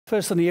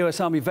First, the U.S.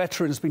 Army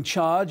veteran has been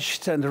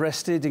charged and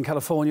arrested in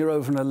California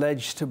over an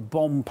alleged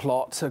bomb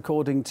plot.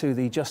 According to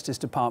the Justice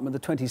Department, the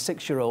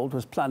 26-year-old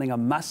was planning a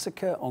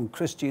massacre on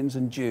Christians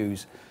and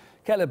Jews.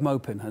 Caleb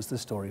Maupin has the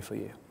story for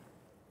you.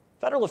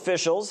 Federal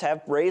officials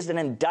have raised an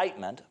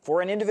indictment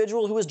for an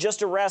individual who was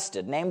just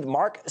arrested named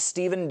Mark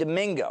Stephen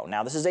Domingo.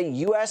 Now, this is a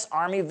U.S.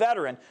 Army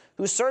veteran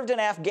who served in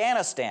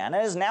Afghanistan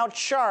and is now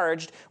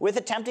charged with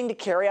attempting to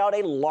carry out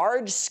a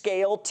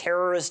large-scale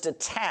terrorist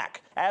attack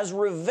as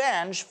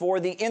revenge for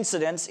the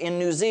incidents in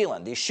New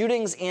Zealand. The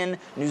shootings in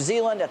New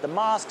Zealand at the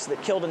mosques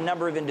that killed a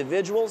number of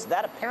individuals,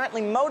 that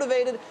apparently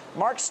motivated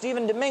Mark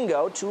Stephen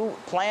Domingo to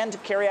plan to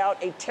carry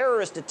out a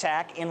terrorist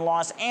attack in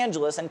Los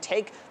Angeles and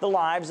take the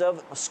lives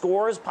of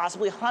scores,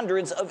 possibly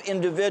hundreds of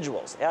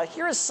individuals.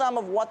 Here is some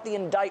of what the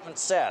indictment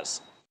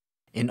says.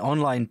 In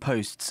online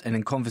posts and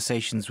in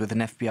conversations with an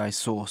FBI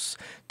source,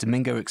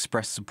 Domingo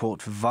expressed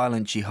support for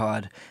violent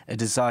jihad, a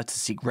desire to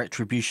seek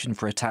retribution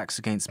for attacks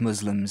against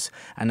Muslims,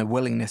 and a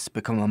willingness to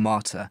become a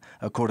martyr,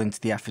 according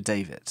to the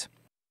affidavit.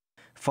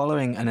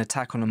 Following an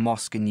attack on a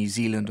mosque in New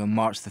Zealand on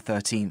March the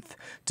 13th,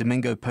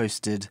 Domingo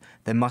posted,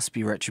 "There must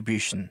be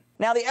retribution."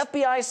 Now, the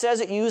FBI says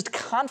it used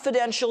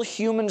confidential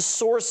human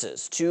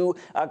sources to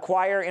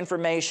acquire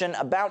information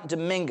about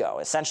Domingo.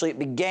 Essentially, it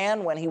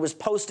began when he was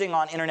posting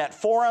on internet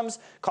forums,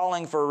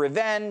 calling for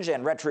revenge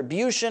and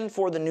retribution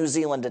for the New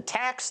Zealand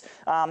attacks.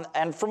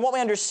 And from what we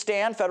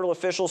understand, federal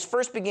officials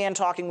first began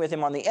talking with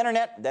him on the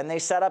internet. Then they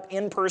set up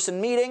in-person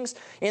meetings.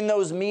 In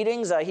those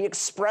meetings, he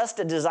expressed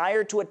a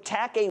desire to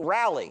attack a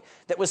rally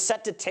that was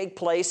set to take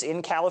place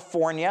in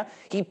California.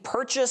 He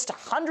purchased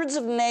hundreds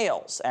of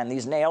nails, and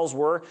these nails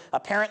were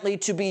apparently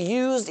to be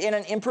used in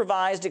an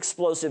improvised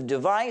explosive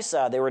device.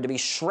 They were to be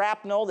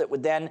shrapnel that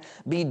would then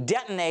be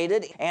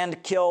detonated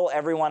and kill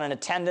everyone in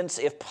attendance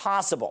if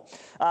possible.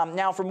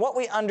 Now, from what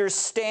we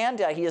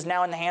understand, he is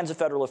now in the hands of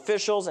federal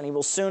officials, and he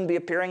will soon be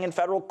appearing in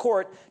federal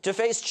court to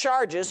face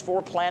charges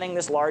for planning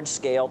this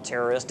large-scale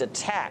terrorist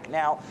attack.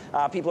 Now,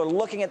 people are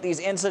looking at these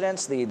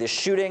incidents, the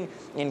shooting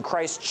in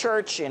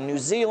Christchurch in New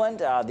Zealand,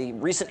 the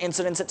recent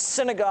incidents at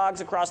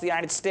synagogues across the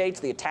United States,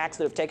 the attacks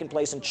that have taken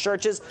place in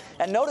churches,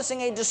 and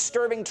noticing a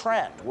disturbing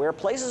trend where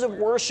places of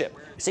worship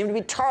seem to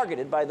be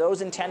targeted by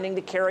those intending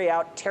to carry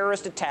out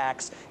terrorist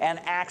attacks and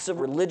acts of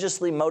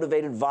religiously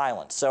motivated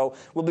violence. So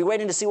we'll be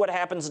waiting to see what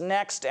happens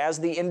next as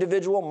the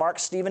individual, Mark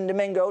Stephen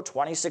Domingo,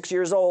 26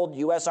 years old,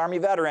 U.S. Army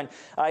veteran,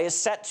 is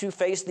set to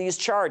face these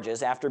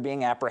charges after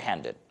being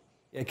apprehended.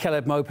 Yeah,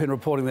 Caleb Maupin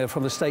reporting there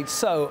from the States.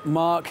 So,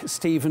 Mark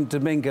Stephen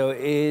Domingo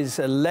is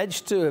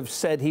alleged to have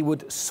said he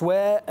would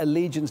swear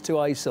allegiance to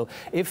ISIL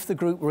if the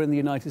group were in the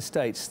United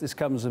States. This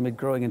comes amid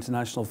growing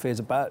international fears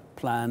about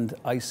planned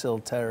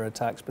ISIL terror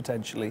attacks,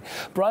 potentially.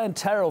 Brian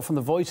Terrell from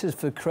the Voices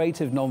for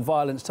Creative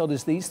Nonviolence told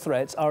us these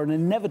threats are an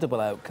inevitable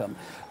outcome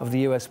of the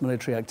US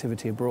military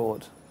activity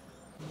abroad.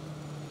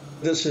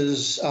 This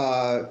is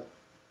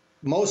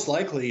most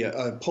likely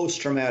a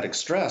post-traumatic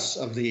stress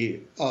of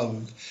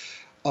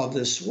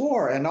this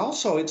war, and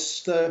also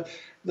it's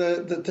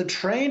the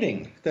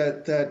training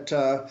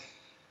that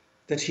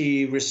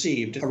he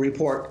received. A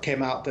report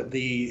came out that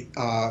the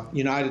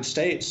United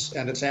States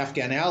and its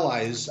Afghan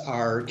allies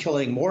are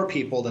killing more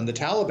people than the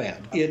Taliban.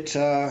 It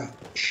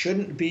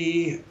shouldn't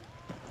be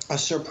a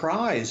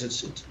surprise.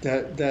 It's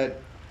that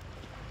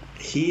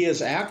he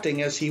is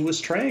acting as he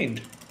was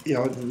trained. You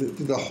know,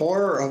 the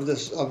horror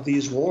of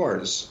these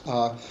wars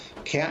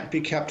can't be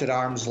kept at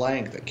arm's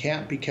length. It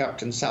can't be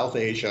kept in South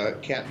Asia.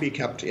 It can't be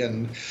kept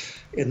in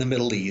the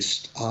Middle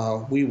East.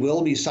 We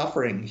will be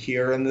suffering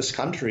here in this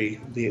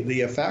country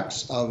the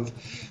effects of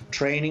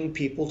training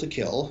people to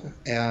kill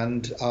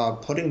and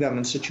putting them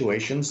in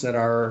situations that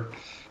are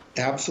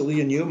absolutely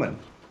inhuman.